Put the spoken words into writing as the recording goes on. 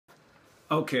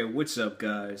Okay, what's up,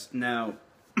 guys? Now,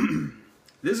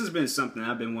 this has been something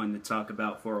I've been wanting to talk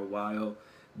about for a while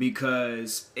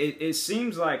because it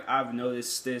seems like I've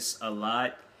noticed this a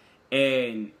lot,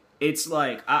 and it's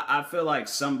like I feel like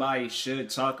somebody should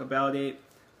talk about it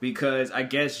because I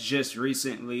guess just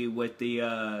recently with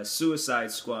the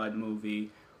Suicide Squad movie,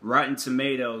 Rotten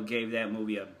Tomato gave that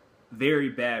movie a very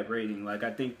bad rating. Like,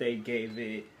 I think they gave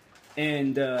it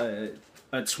and a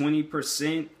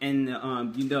 20%,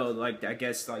 and like, I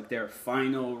guess like their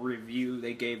final review,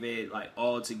 they gave it like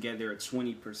altogether a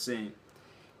 20%.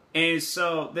 And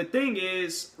so the thing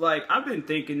is, like, I've been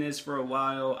thinking this for a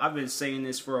while. I've been saying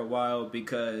this for a while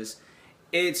because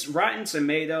it's Rotten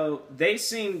Tomato. They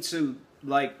seem to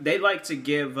they like to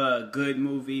give good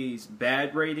movies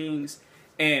bad ratings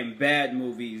and bad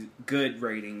movies good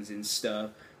ratings and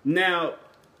stuff. Now,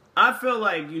 I feel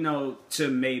like, to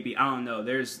maybe, I don't know,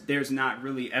 there's not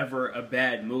really ever a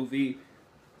bad movie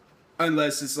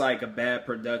unless it's like a bad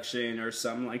production or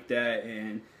something like that,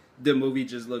 and the movie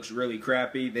just looks really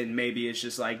crappy. Then maybe it's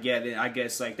just like, yeah, then I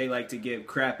guess like they like to give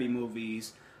crappy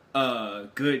movies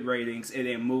good ratings, and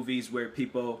then movies where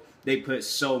they put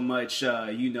so much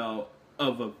of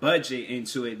a budget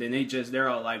into it, then they're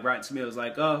all like, Rotten Tomatoes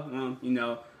like, oh,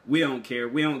 well, we don't care.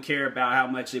 We don't care about how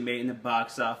much it made in the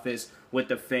box office, what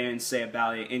the fans say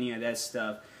about it, any of that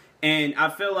stuff. And I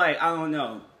feel like, I don't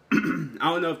know.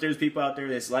 I don't know if there's people out there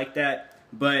that's like that,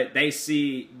 but they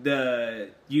see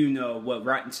what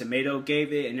Rotten Tomato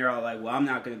gave it, and they're all like, well, I'm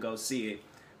not going to go see it.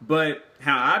 But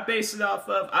how I base it off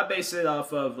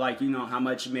of, like, how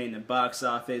much it made in the box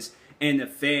office and the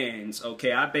fans,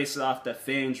 okay? I base it off the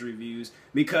fans' reviews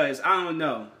because, I don't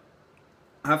know.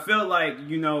 I feel like,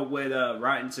 with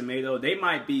Rotten Tomato, they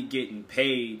might be getting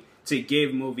paid to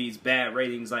give movies bad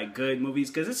ratings like good movies.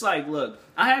 Because it's like, look,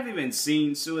 I haven't even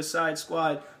seen Suicide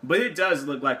Squad, but it does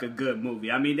look like a good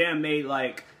movie. I mean, they made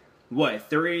like,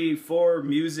 what, 3-4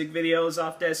 music videos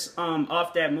off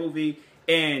that movie.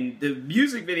 And the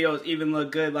music videos even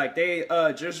look good. Like, they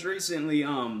just recently,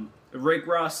 Rick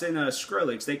Ross and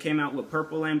Skrillex, they came out with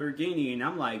Purple Lamborghini. And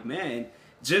I'm like, man,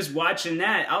 just watching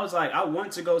that, I was like, I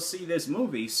want to go see this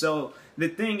movie. So the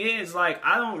thing is, like,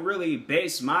 I don't really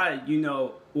base my,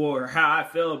 or how I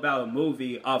feel about a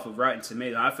movie off of Rotten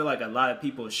Tomato. I feel like a lot of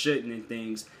people shouldn't and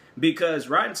things, because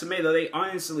Rotten Tomato,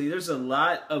 there's a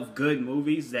lot of good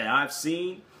movies that I've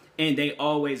seen, and they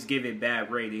always give it bad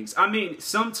ratings. I mean,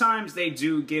 sometimes they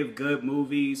do give good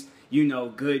movies,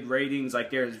 good ratings.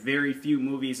 Like, there's very few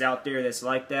movies out there that's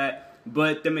like that.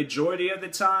 But the majority of the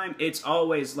time, it's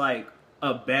always like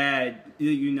a bad,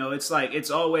 it's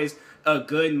always a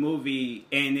good movie,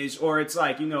 and it's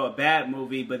like, a bad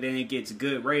movie, but then it gets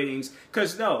good ratings.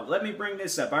 Because, no, let me bring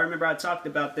this up. I remember I talked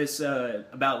about this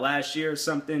about last year or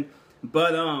something,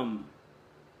 but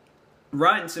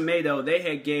Rotten Tomato, they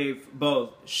had gave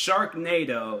both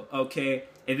Sharknado, okay,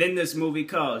 and then this movie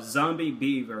called Zombie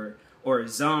Beaver, or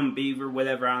Zombeaver,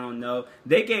 whatever, I don't know.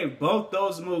 They gave both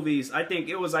those movies, I think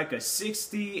it was like a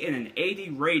 60 and an 80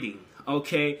 rating.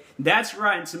 Okay, that's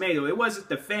Rotten Tomato. It wasn't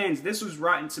the fans. This was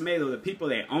Rotten Tomato, the people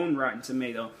that own Rotten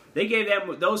Tomato. They gave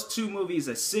those two movies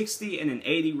a 60 and an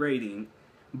 80 rating.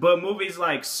 But movies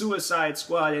like Suicide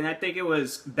Squad, and I think it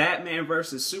was Batman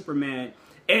vs. Superman,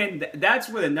 and that's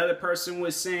what another person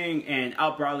was saying, and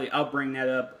I'll bring that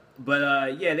up.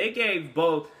 But yeah, they gave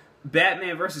both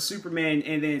Batman vs. Superman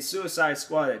and then Suicide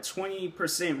Squad a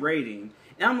 20% rating.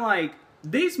 And I'm like,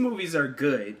 these movies are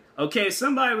good. Okay,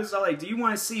 somebody was like, do you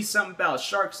want to see something about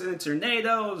sharks in a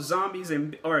tornado, zombies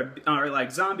or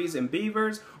like zombies and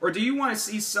beavers? Or do you want to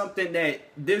see something that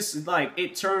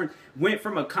went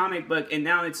from a comic book and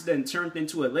now it's then turned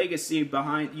into a legacy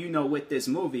behind, with this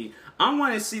movie? I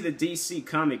want to see the DC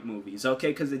comic movies, okay?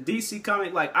 Because the DC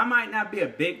comic, like, I might not be a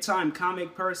big time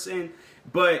comic person,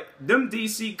 but them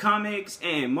DC comics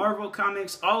and Marvel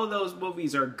comics, all of those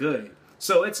movies are good.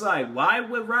 So it's like, why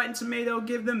would Rotten Tomato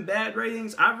give them bad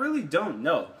ratings? I really don't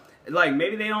know. Like,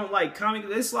 maybe they don't like comics.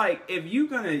 It's like, if you're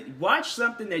going to watch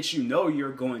something that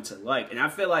you're going to like, and I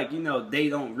feel like, they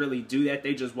don't really do that.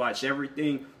 They just watch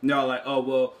everything. No, like, oh,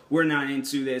 well, we're not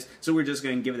into this, so we're just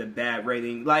going to give it a bad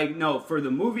rating. Like, no, for the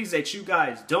movies that you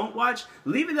guys don't watch,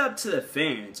 leave it up to the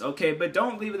fans, okay? But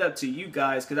don't leave it up to you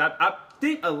guys, because I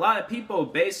think a lot of people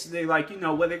basically, like,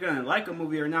 whether they're going to like a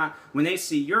movie or not when they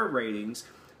see your ratings.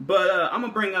 But I'm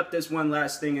going to bring up this one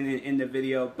last thing in the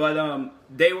video. But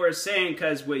they were saying,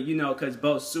 because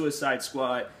both Suicide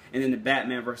Squad and then the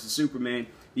Batman vs. Superman,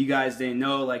 you guys didn't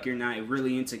know, like, you're not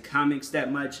really into comics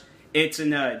that much. It's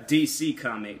in DC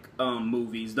comic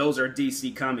movies. Those are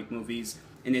DC comic movies.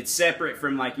 And it's separate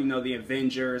from, like, the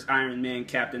Avengers, Iron Man,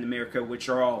 Captain America, which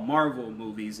are all Marvel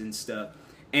movies and stuff.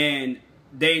 And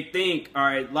they think, all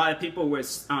right, a lot of people were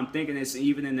thinking this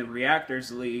even in the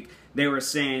Reactors League. They were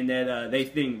saying that they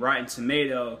think Rotten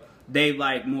Tomato, they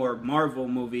like more Marvel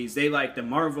movies. They like the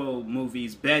Marvel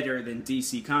movies better than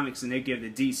DC Comics, and they give the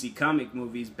DC comic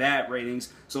movies bad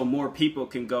ratings so more people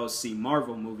can go see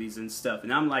Marvel movies and stuff.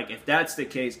 And I'm like, if that's the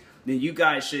case, then you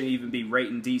guys shouldn't even be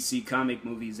rating DC comic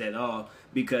movies at all,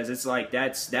 because it's like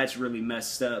that's really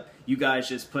messed up. You guys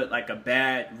just put like a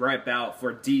bad rep out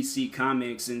for DC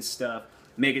Comics and stuff,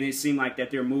 making it seem like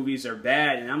that their movies are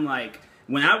bad. And I'm like,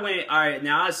 when I went, all right,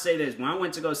 now I'll say this, when I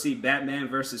went to go see Batman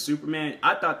vs. Superman,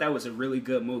 I thought that was a really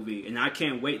good movie, and I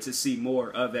can't wait to see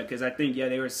more of it, because I think, yeah,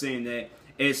 they were saying that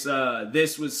it's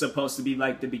this was supposed to be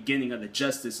like the beginning of the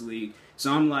Justice League.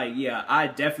 So I'm like, yeah, I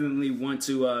definitely want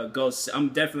to I'm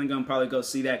definitely going to probably go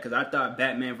see that, because I thought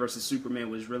Batman vs. Superman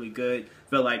was really good.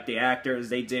 Felt like the actors,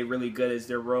 they did really good as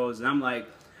their roles. And I'm like,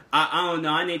 I don't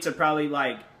know, I need to probably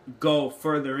like go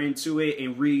further into it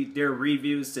and read their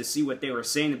reviews to see what they were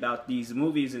saying about these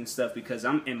movies and stuff, because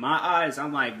I'm, in my eyes,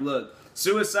 I'm like, look,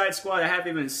 Suicide Squad, I haven't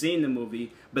even seen the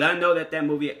movie, but I know that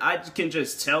movie, I can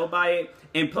just tell by it.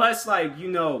 And plus, like, you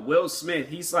know, Will Smith,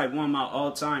 he's like one of my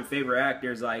all-time favorite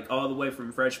actors, like all the way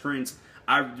from Fresh Prince.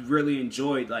 I really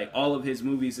enjoyed like all of his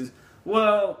movies.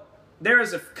 Well, I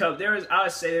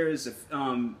would say there is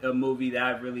a movie that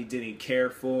I really didn't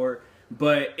care for,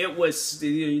 but it was,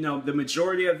 you know, the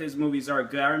majority of his movies are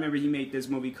good. I remember he made this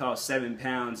movie called 7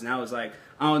 Pounds, and I was like,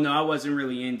 I don't know, I wasn't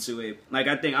really into it. Like,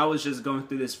 I think I was just going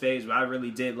through this phase where I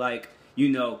really did like, you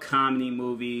know, comedy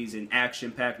movies and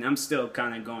action-packed, and I'm still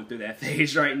kind of going through that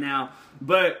phase right now.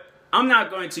 But I'm not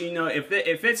going to, you know, if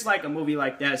it's like a movie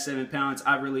like that, 7 Pounds,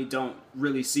 I really don't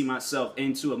really see myself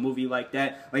into a movie like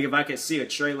that. Like, if I could see a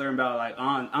trailer about, like,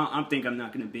 I'm think I'm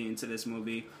not going to be into this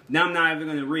movie, now I'm not even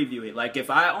going to review it. Like, if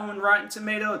I own Rotten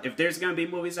Tomatoes, if there's going to be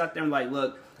movies out there, I'm like,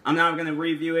 look, I'm not going to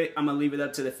review it. I'm going to leave it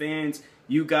up to the fans.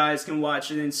 You guys can watch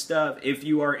it and stuff if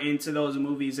you are into those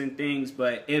movies and things.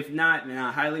 But if not, then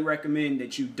I highly recommend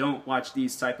that you don't watch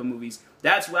these type of movies.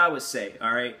 That's what I would say,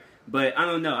 all right? But I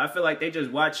don't know. I feel like they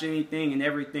just watch anything and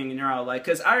everything, and they're all like,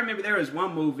 because I remember there was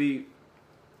one movie,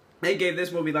 they gave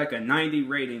this movie like a 90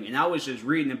 rating, and I was just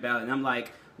reading about it, and I'm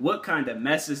like, what kind of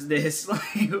mess is this?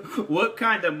 Like, what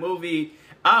kind of movie?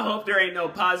 I hope there ain't no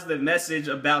positive message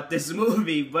about this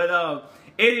movie. But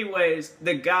anyways,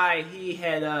 the guy,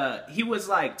 he was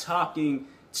like talking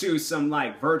to some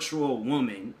like virtual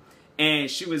woman, and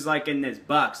she was like in this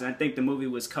box, and I think the movie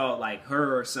was called like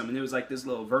Her or something. It was like this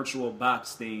little virtual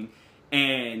box thing,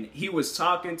 and he was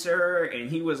talking to her,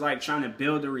 and he was like trying to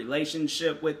build a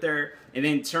relationship with her, and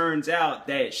then turns out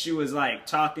that she was like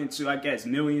talking to, I guess,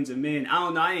 millions of men. I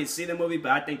don't know, I didn't see the movie,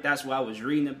 but I think that's why I was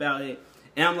reading about it.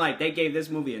 And I'm like, they gave this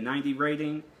movie a 90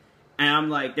 rating, and I'm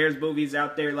like, there's movies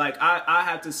out there, like, I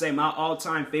have to say my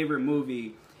all-time favorite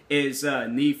movie is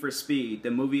Need for Speed,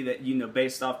 the movie that, you know,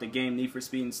 based off the game Need for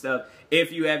Speed and stuff.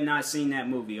 If you have not seen that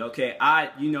movie, okay,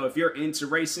 you know, if you're into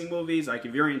racing movies, like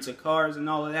if you're into cars and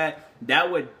all of that, that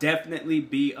would definitely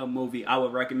be a movie I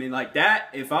would recommend. Like that,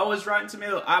 if I was Rotten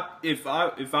Tomato, if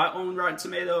I owned Rotten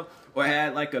Tomato or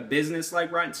had like a business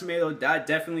like Rotten Tomato, I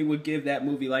definitely would give that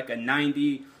movie like a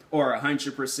 90 or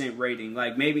 100% rating.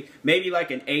 Like maybe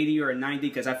like an 80 or a 90,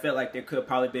 because I felt like there could have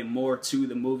probably been more to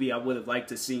the movie. I would have liked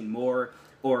to seen more.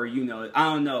 Or, you know, I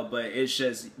don't know, but it's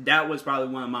just, that was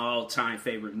probably one of my all-time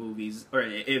favorite movies, or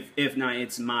if not,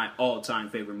 it's my all-time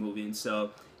favorite movie. And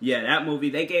so, yeah, that movie,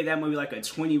 they gave that movie like a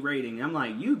 20 rating, and I'm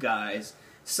like, you guys,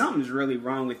 something's really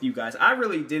wrong with you guys. I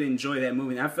really did enjoy that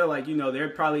movie, and I feel like, you know, they're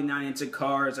probably not into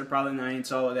cars, they're probably not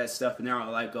into all of that stuff, and they're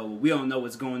all like, oh, well, we don't know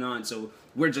what's going on, so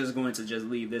we're just going to just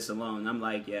leave this alone. I'm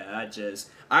like, yeah,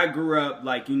 I grew up,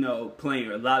 like, you know,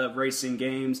 playing a lot of racing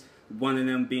games, one of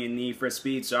them being Need for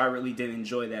Speed, so I really did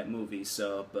enjoy that movie.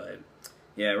 So, but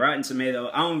yeah, Rotten Tomato,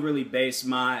 I don't really base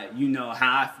my, you know,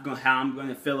 how I'm going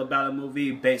to feel about a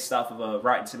movie based off of a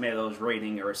Rotten Tomatoes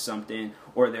rating or something,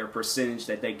 or their percentage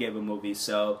that they give a movie.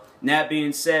 So, that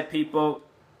being said, people,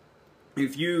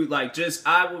 if you, like,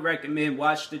 I would recommend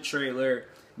watch the trailer,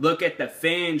 look at the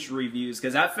fans' reviews,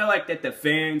 because I feel like that the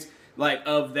fans, like,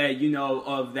 of that, you know,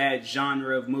 of that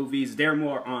genre of movies, they're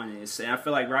more honest. And I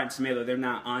feel like Rotten Tomato, they're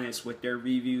not honest with their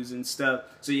reviews and stuff.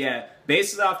 So yeah,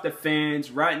 base it off the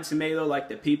fans. Rotten Tomato, like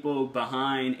the people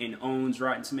behind and owns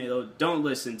Rotten Tomato, don't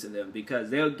listen to them, because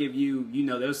they'll give you, you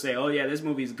know, they'll say, oh yeah, this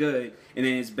movie's good, and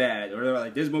then it's bad. Or they're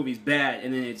like, this movie's bad,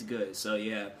 and then it's good. So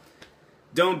yeah,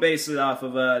 don't base it off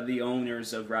of the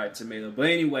owners of Rotten Tomato. But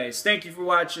anyways, thank you for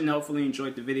watching. Hopefully you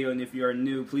enjoyed the video, and if you are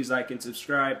new, please like and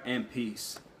subscribe, and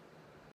peace.